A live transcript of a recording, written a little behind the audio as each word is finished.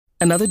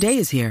Another day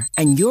is here,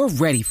 and you're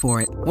ready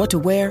for it. What to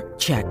wear?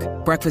 Check.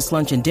 Breakfast,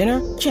 lunch, and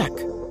dinner? Check.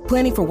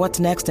 Planning for what's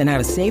next and how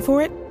to save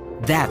for it?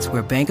 That's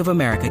where Bank of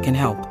America can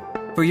help.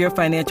 For your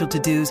financial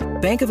to-dos,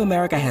 Bank of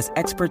America has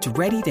experts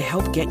ready to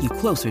help get you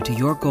closer to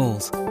your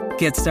goals.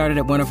 Get started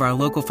at one of our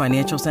local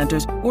financial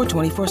centers or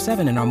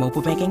 24/7 in our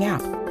mobile banking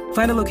app.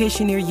 Find a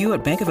location near you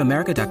at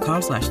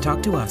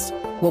bankofamerica.com/talktous.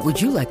 What would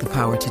you like the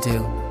power to do?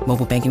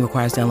 Mobile banking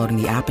requires downloading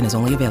the app and is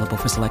only available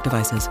for select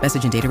devices.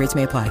 Message and data rates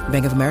may apply.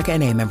 Bank of America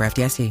N.A., member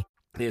FDIC.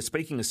 Yeah,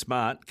 speaking of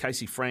smart,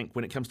 Casey Frank,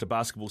 when it comes to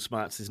basketball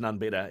smarts, there's none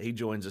better. He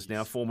joins us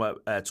now, former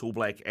Tall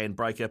Black and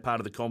Breaker, part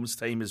of the comms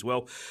team as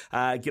well.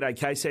 G'day,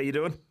 Casey. How you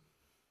doing?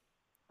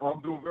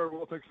 I'm doing very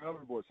well. Thanks for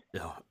having me, boys.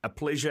 Oh, a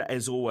pleasure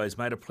as always,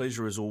 mate. A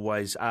pleasure as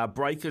always.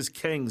 Breakers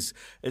Kings,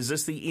 is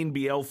this the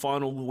NBL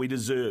final we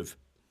deserve?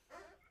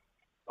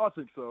 I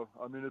think so.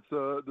 I mean, it's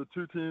the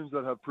two teams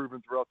that have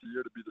proven throughout the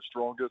year to be the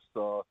strongest.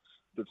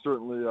 They've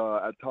certainly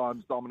at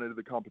times dominated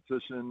the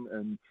competition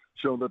and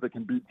shown that they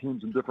can beat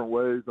teams in different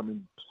ways. I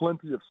mean,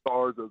 plenty of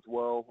stars as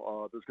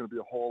well. There's going to be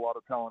a whole lot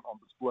of talent on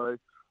display.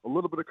 A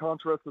little bit of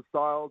contrast to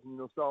styles, and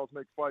styles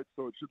make fights,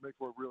 so it should make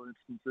for a really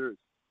interesting series.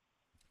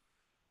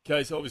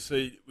 Case,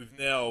 obviously, we've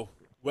now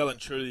well and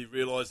truly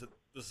realised that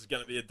this is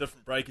going to be a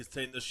different Breakers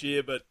team this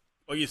year. But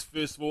I guess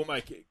first of all,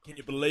 mate, can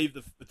you believe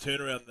the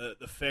turnaround,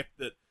 the fact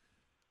that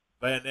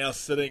they are now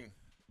sitting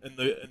in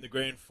the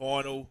grand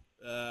final?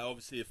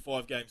 Obviously a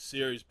 5-game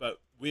series,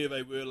 but where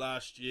they were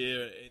last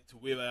year and to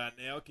where they are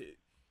now,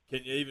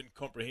 can you even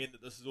comprehend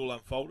that this is all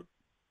unfolded?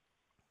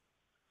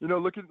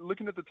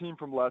 Looking at the team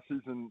from last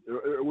season,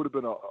 it would have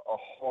been a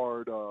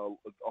hard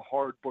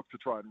book to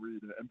try and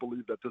read and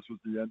believe that this was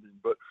the ending.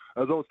 But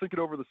as I was thinking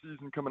over the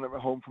season, coming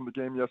home from the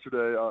game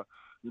yesterday, I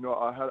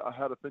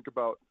had to think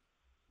about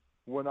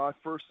when I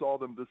first saw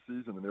them this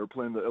season, and they were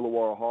playing the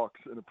Illawarra Hawks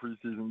in a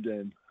preseason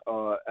game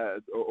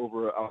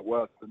over out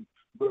west,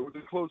 but it was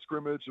a close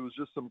scrimmage. It was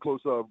just some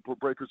close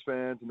Breakers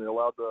fans, and they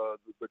allowed the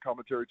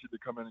commentary team to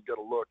come in and get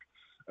a look.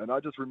 And I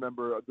just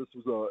remember this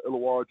was a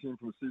Illawarra team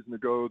from a season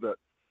ago that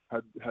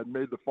had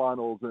made the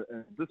finals,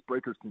 and this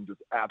Breakers team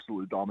just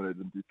absolutely dominated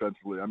them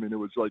defensively. I mean, it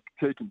was like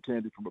taking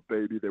candy from a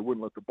baby. They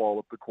wouldn't let the ball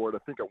up the court. I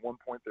think at one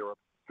point they were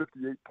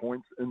 58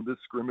 points in this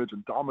scrimmage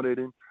and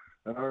dominating.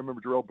 And I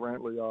remember Jarrell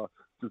Brantley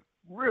just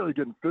really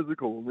getting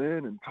physical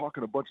and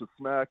talking a bunch of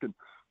smack. And,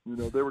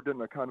 they were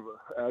getting kind of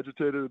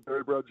agitated.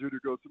 Barry Brown Jr.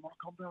 goes,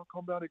 calm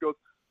down.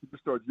 He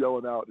just starts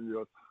yelling out. And he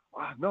goes,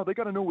 no, they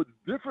got to know what's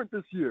different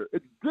this year.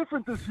 It's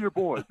different this year,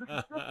 boys. This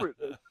is different.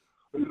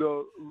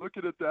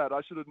 Looking at that,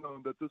 I should have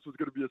known that this was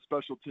going to be a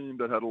special team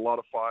that had a lot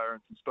of fire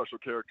and some special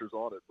characters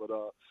on it. But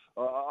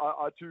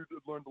I too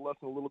learned the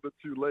lesson a little bit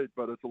too late,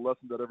 but it's a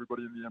lesson that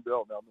everybody in the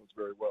NBL now knows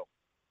very well.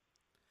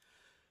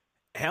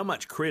 How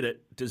much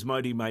credit does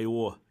Mody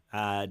Maor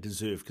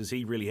deserve? Because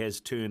he really has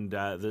turned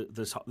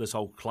this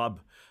whole club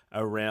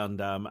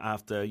around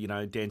after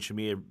Dan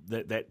Shamir,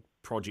 that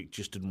project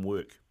just didn't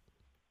work.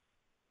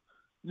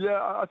 Yeah,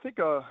 I think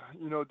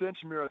Dan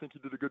Shamir, I think he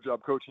did a good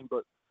job coaching,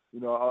 but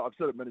I've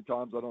said it many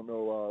times. I don't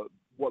know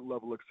what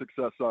level of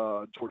success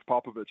George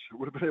Popovich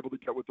would have been able to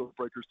get with those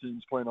Breakers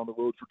teams playing on the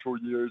road for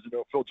 2 years.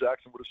 Phil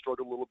Jackson would have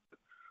struggled a little bit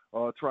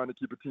trying to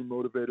keep a team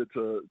motivated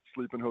to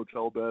sleep in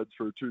hotel beds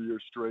for 2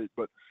 years straight.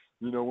 But,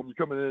 when you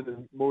come in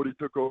and Mody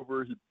took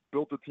over, he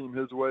built the team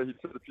his way. He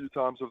said a few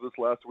times over this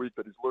last week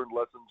that he's learned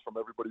lessons from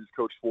everybody he's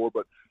coached for,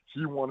 but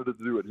he wanted to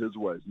do it his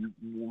way. He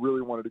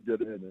really wanted to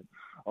get in. And,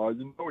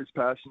 he's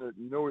passionate.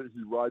 He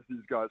rides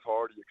these guys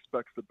hard. He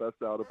expects the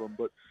best out of them.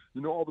 But,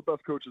 all the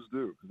best coaches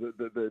do.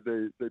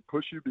 They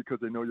push you because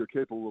they know you're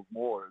capable of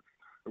more.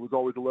 It was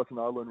always a lesson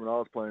I learned when I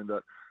was playing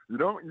that you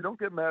don't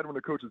get mad when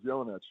a coach is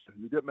yelling at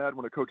you. You get mad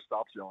when a coach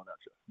stops yelling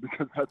at you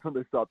because that's when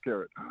they stop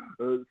caring.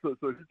 So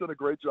he's done a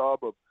great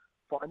job of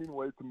finding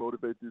ways to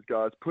motivate these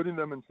guys, putting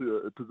them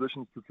into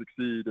positions to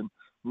succeed. And,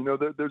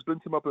 there's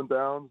been some up and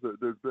downs.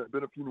 There's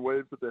been a few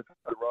waves that they've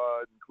had to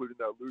ride, including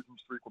that losing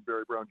streak when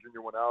Barry Brown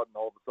Jr. went out, and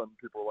all of a sudden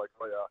people are like,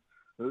 oh,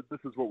 yeah,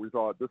 this is what we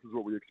thought. This is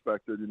what we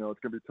expected. It's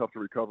going to be tough to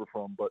recover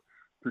from. But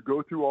to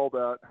go through all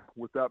that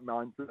with that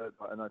mindset,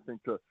 and I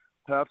think to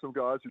have some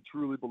guys who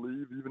truly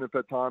believe, even if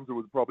at times it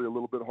was probably a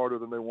little bit harder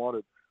than they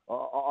wanted,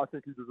 I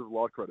think he deserves a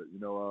lot of credit.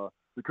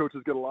 The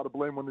coaches get a lot of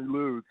blame when they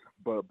lose,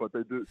 but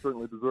they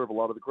certainly deserve a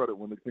lot of the credit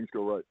when things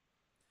go right.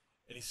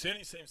 And he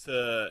certainly seems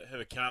to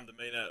have a calm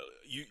demeanour.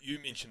 You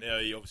mentioned how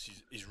he obviously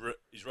he's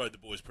rode the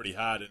boys pretty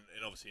hard, and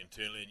obviously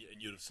internally,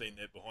 and you'd have seen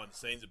that behind the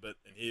scenes a bit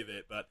and hear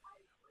that. But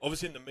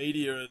obviously in the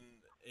media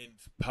and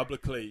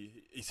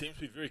publicly, he seems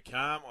to be very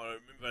calm. I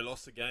remember they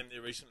lost the game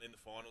there recently in the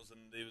finals,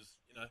 and there was,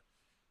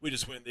 we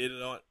just weren't there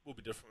tonight. We'll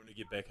be different when we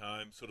get back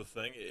home, sort of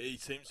thing. He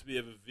seems to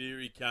have a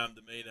very calm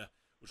demeanour,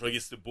 which I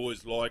guess the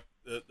boys like.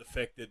 The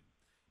fact that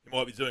he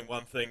might be doing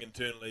one thing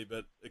internally,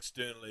 but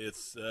externally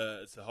it's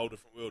a whole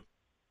different world.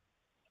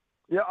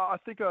 Yeah, I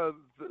think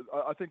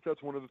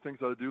that's one of the things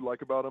that I do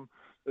like about him.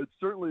 It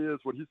certainly is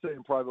what he's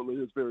saying privately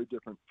is very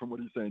different from what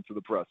he's saying to the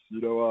press.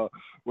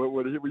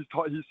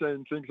 What he's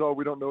saying things. Oh,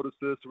 we don't notice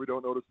this, or we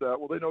don't notice that.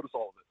 Well, they notice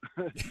all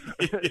of it.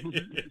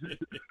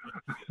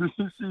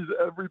 He sees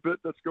every bit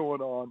that's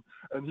going on,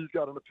 and he's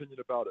got an opinion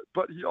about it.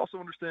 But he also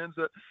understands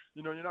that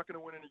you're not going to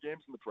win any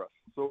games in the press.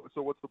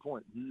 So what's the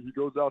point? He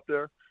goes out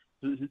there.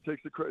 He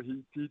takes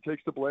he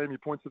takes the blame. He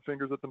points the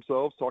fingers at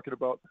themselves, talking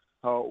about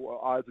how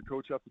I as a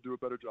coach have to do a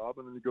better job.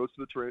 And then he goes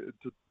to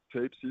the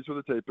tape, sees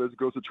where the tape is,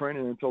 goes to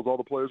training, and tells all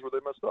the players where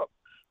they messed up.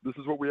 This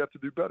is what we have to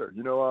do better.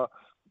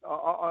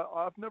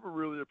 I've never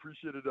really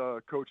appreciated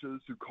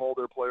coaches who call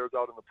their players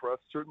out in the press.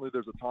 Certainly,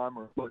 there's a time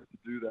or a place to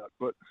do that.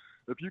 But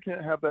if you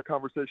can't have that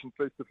conversation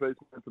face to face,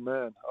 man to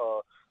man,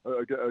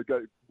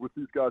 with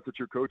these guys that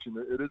you're coaching,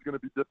 it is going to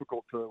be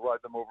difficult to ride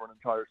them over an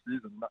entire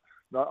season.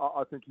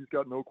 I think he's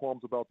got no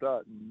qualms about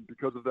that, and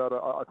because of that,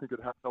 I think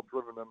it has helped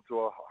driven them to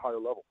a higher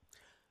level.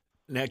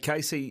 Now,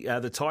 Casey,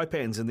 the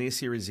Taipans in their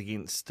series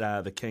against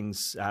the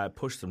Kings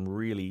pushed them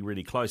really,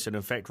 really close. And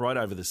in fact, right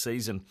over the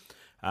season,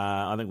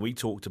 I think we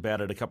talked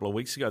about it a couple of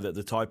weeks ago that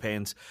the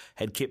Taipans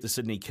had kept the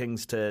Sydney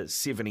Kings to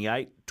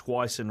 78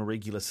 twice in a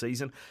regular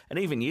season. And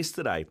even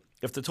yesterday,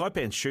 if the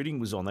Taipans shooting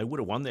was on, they would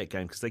have won that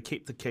game because they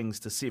kept the Kings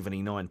to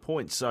 79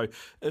 points. So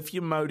if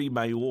you're Mody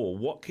Maor,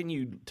 what can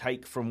you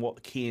take from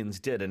what Cairns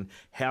did and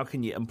how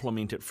can you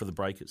implement it for the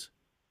Breakers?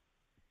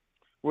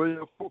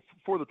 Well,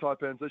 for the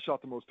Taipans, they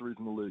shot the most threes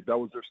in the league. That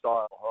was their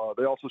style.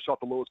 They also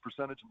shot the lowest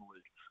percentage in the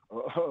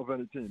league of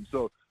any team.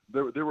 So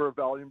they were a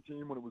volume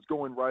team. When it was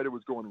going right, it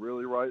was going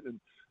really right.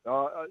 And,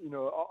 a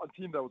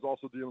team that was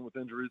also dealing with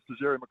injuries.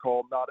 Jerry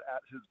McCall, not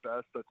at his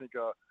best. I think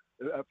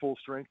at full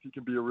strength, he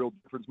can be a real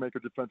difference maker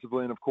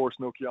defensively. And, of course,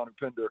 no Keanu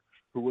Pinder,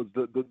 who was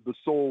the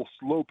sole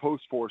slow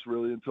post force,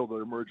 really, until the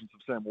emergence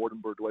of Sam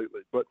Wardenberg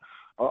lately. But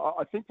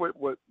I think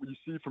what you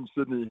see from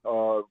Sydney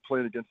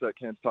playing against that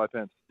Cairns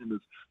Taipans team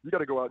is you got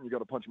to go out and you got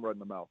to punch him right in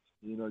the mouth.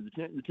 You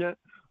can't be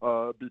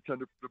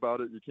tenderfoot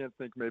about it. You can't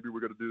think maybe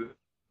we're going to do this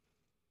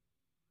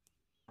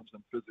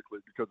them physically,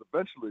 because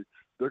eventually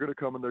they're going to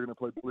come and they're going to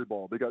play bully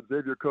ball. They got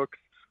Xavier Cooks,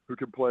 who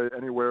can play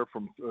anywhere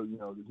from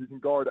he can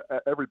guard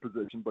at every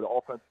position, but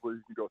offensively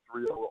he can go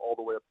 3 all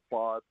the way up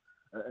to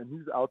 5, and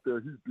he's out there,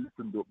 he's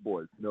beasting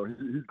boys.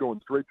 He's going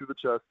straight through the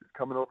chest, he's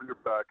coming over your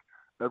back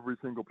every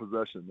single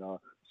possession.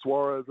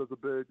 Suarez as a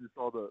big, you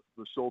saw the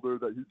shoulder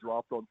that he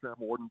dropped on Sam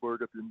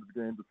Wardenberg at the end of the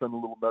game to send a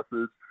little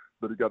message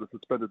that he got a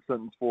suspended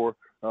sentence for.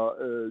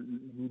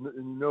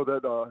 And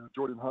that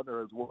Jordan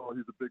Hunter as well,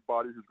 he's a big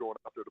body who's going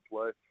out there to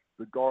play.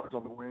 The guards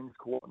on the wings,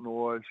 Kawhi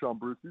Noy, Sean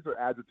Bruce, these are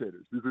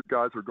agitators. These are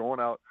guys who are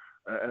going out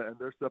and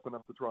they're stepping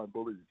up to try and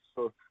bully you.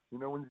 So,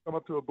 when you come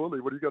up to a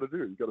bully, what do you got to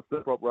do? You got to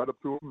step up right up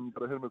to him and you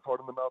got to hit him as hard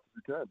in the mouth as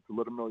you can to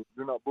let him know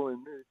you're not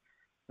bullying me.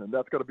 And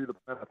that's got to be the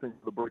plan, I think,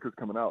 for the Breakers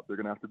coming out. They're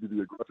going to have to be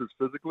the aggressors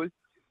physically.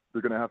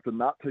 They're going to have to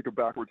not take a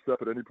backward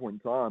step at any point in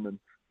time. And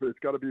it's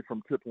got to be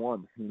from tip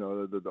one.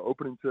 The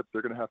opening tip,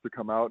 they're going to have to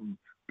come out and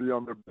be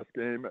on their best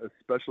game,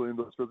 especially in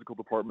those physical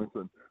departments,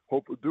 and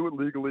do it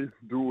legally,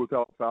 do it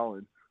without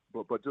fouling.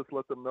 But just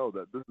let them know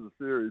that this is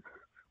a series.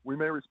 We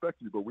may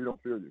respect you, but we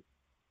don't fear you.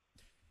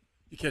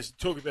 You can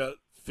talk about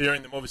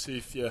fearing them. Obviously,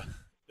 if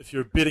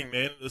you're a betting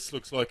man, this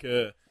looks like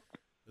a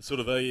sort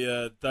of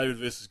a David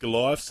versus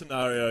Goliath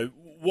scenario.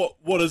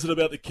 What is it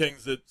about the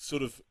Kings that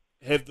sort of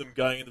have them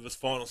going into this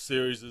final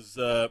series as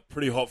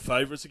pretty hot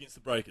favourites against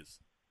the Breakers?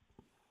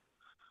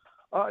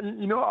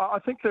 I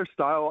think their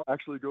style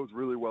actually goes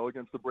really well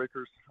against the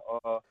Breakers.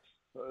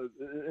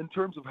 In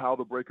terms of how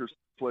the Breakers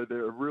play,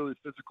 they're a really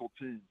physical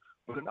team,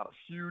 but they're not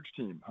a huge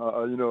team.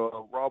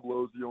 Rob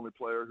Lowe's the only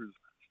player who's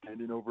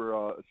standing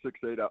over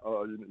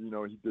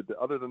 6'8". He did.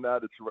 Other than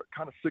that, it's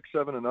kind of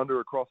 6'7" and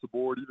under across the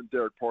board. Even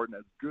Derek Parton,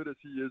 as good as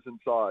he is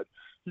inside,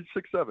 he's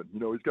 6'7".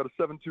 He's got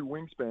a 7'2"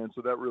 wingspan,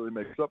 so that really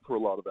makes up for a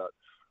lot of that.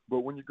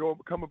 But when you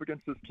come up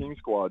against this King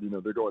squad,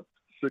 they're going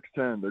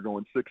 6'10", they're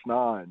going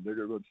 6'9", they're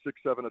going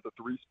 6'7" at the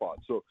 3 spot.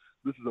 So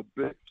this is a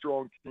big,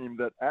 strong team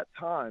that at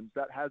times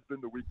that has been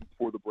the weakness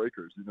for the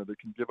Breakers. They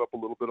can give up a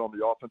little bit on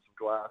the offensive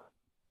glass,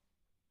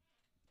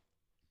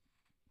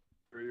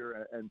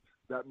 and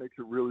that makes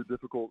it really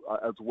difficult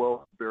as well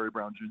for Barry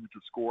Brown Jr. to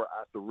score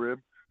at the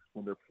rim.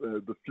 When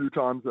the few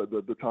times,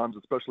 the times,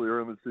 especially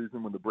early in the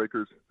season, when the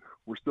Breakers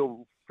were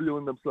still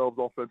feeling themselves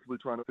offensively,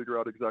 trying to figure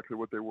out exactly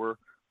what they were,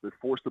 they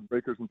forced the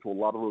Breakers into a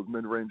lot of those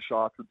mid-range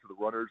shots into the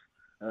runners,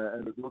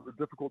 and those are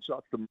difficult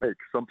shots to make.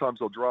 Sometimes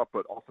they'll drop,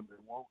 but often they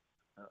won't.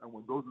 And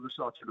when those are the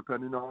shots you're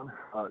depending on,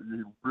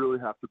 you really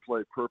have to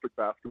play perfect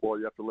basketball.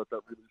 You have to let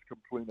that release come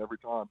clean every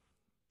time.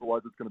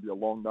 Otherwise, it's going to be a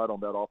long night on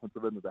that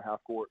offensive end of the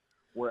half court,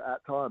 where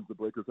at times the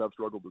Breakers have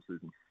struggled this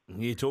season.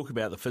 You talk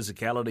about the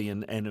physicality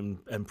and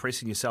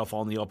impressing yourself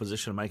on the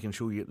opposition, making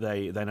sure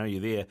they know you're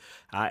there.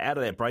 Out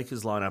of that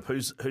Breakers lineup,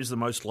 who's the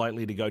most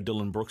likely to go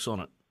Dylan Brooks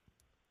on it?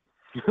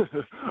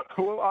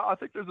 Well, I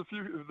think there's a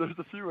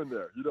few in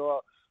there.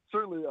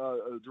 Certainly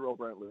Jarrell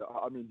Brantley.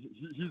 I mean,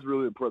 he's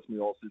really impressed me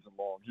all season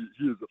long.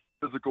 He is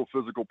a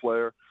physical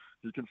player.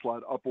 He can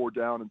slide up or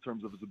down in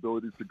terms of his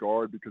abilities to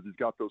guard because he's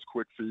got those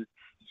quick feet.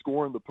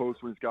 Score in the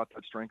post when he's got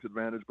that strength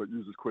advantage, but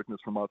uses quickness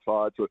from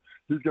outside. So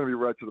he's going to be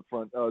right to the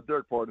front.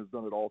 Derek Barton has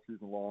done it all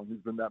season long.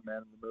 He's been that man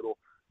in the middle,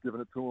 giving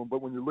it to him.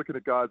 But when you're looking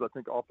at guys, I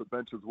think off the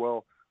bench as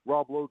well,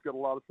 Rob Lowe's got a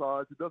lot of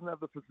size. He doesn't have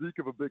the physique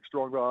of a big,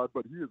 strong guy,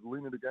 but he is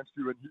leaning against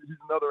you, and he's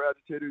another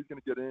agitator. He's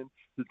going to get in.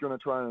 He's going to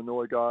try and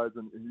annoy guys,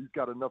 and he's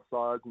got enough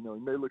size. He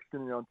may look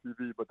skinny on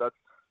TV, but that's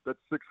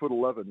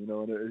 6'11",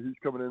 and he's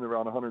coming in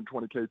around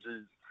 120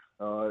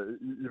 kgs,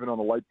 even on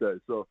a light day.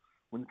 So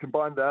when you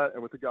combine that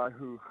and with a guy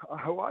who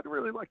I'd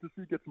really like to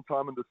see get some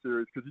time in this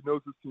series because he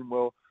knows his team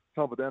well,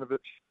 Tom Bogdanovic,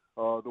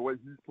 the way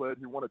he's played,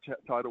 he won a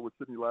title with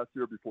Sydney last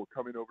year before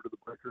coming over to the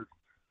Breakers.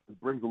 It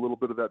brings a little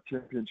bit of that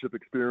championship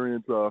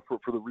experience for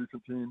the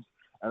recent teams,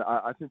 and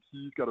I think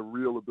he's got a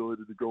real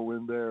ability to go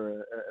in there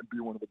and be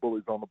one of the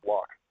bullies on the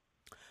block.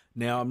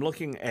 Now, I'm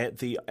looking at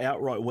the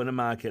outright winner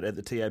market at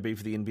the TAB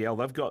for the NBL.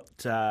 They've got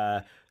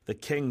the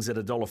Kings at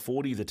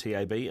 $1.40, the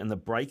TAB, and the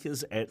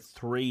Breakers at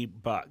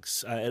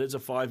 $3. It is a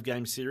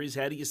 5-game series.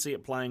 How do you see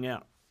it playing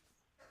out?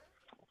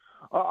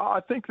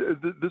 I think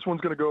this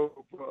one's going to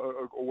go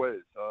a ways.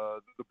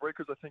 The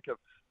Breakers, I think, have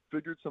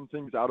figured some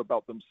things out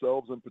about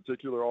themselves, in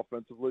particular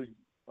offensively,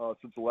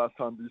 since the last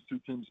time these two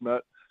teams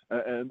met.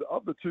 And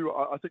of the two,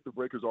 I think the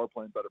Breakers are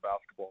playing better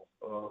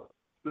basketball.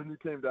 Sydney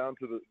came down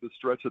to the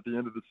stretch at the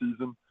end of the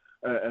season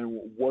and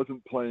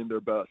wasn't playing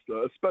their best,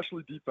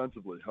 especially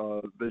defensively.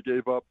 They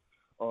gave up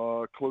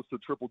close to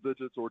triple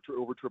digits or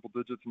over triple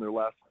digits in their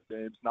last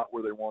games, not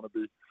where they want to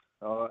be.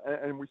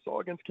 And we saw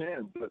against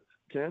Cairns that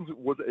Cairns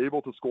was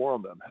able to score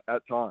on them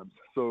at times.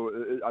 So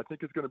I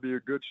think it's going to be a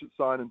good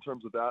sign in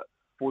terms of that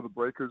for the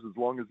Breakers as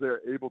long as they're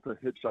able to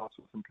hit shots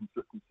with some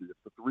consistency. If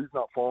the three's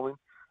not falling,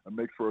 it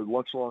makes for a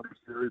much longer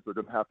series. They're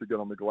going to have to get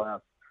on the glass.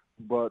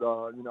 But,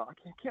 I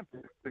can't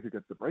pick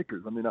against the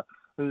Breakers.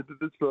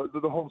 It's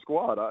the home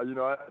squad. I'd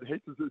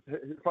hate to –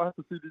 if I have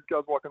to see these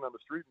guys walking down the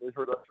street and they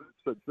heard I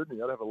said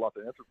Sydney, I'd have a lot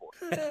to answer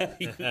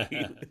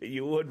for.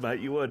 You would, mate,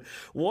 you would.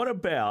 What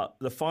about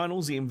the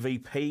finals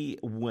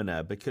MVP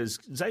winner? Because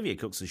Xavier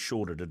Cooks is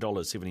short at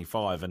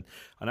 $1.75, and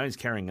I know he's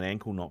carrying an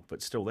ankle knock,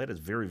 but still, that is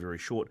very, very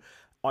short.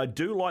 I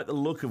do like the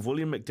look of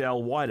William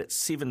McDowell-White at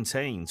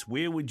 17s.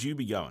 Where would you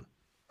be going?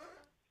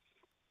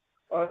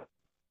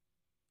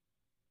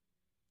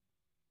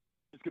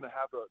 He's going to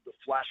have the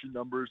flashy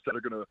numbers that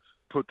are going to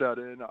put that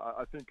in.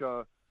 I think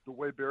the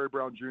way Barry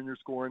Brown Jr. is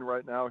scoring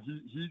right now,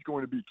 he's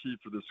going to be key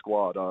for this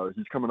squad.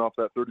 He's coming off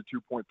that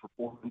 32-point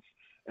performance,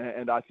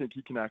 and I think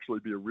he can actually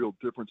be a real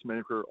difference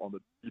maker on the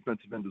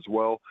defensive end as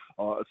well,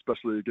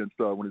 especially against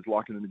when he's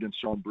locking in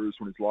against Sean Bruce,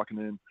 when he's locking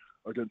in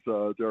against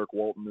Derek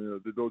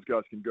Walton. Those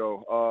guys can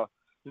go.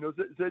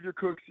 Xavier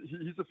Cooks,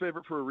 he's a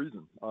favorite for a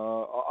reason.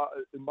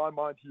 In my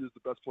mind, he is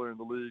the best player in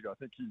the league. I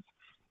think he's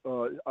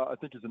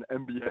an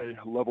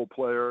NBA level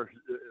player,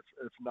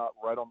 if not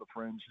right on the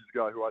fringe. He's a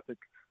guy who I think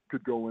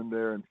could go in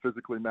there and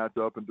physically match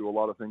up and do a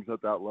lot of things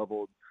at that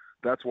level.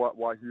 That's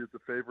why he is the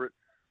favorite.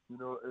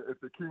 If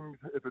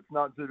it's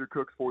not Xavier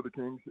Cooks for the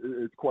Kings,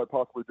 it's quite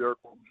possibly Derek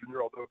Walton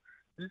Jr., although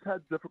he's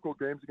had difficult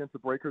games against the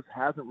Breakers,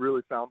 hasn't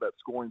really found that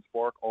scoring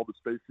spark, all the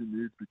space he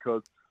needs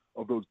because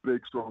of those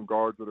big, strong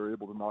guards that are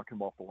able to knock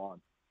him off the line.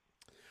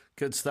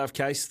 Good stuff,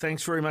 Case.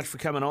 Thanks very much for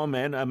coming on,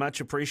 man. Much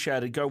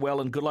appreciated. Go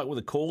well, and good luck with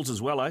the calls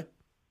as well, eh?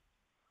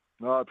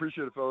 No, I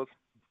appreciate it, fellas.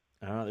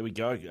 There we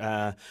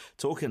go.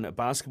 Talking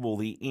basketball,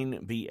 the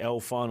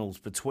NBL finals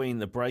between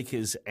the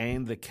Breakers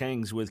and the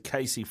Kings with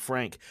Casey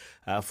Frank,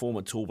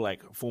 former Tall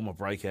Black, former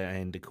Breaker,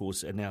 and, of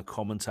course, a now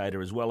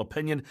commentator as well.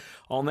 Opinion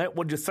on that?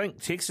 What do you think?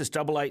 Text us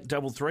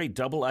 8833,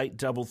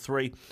 8833.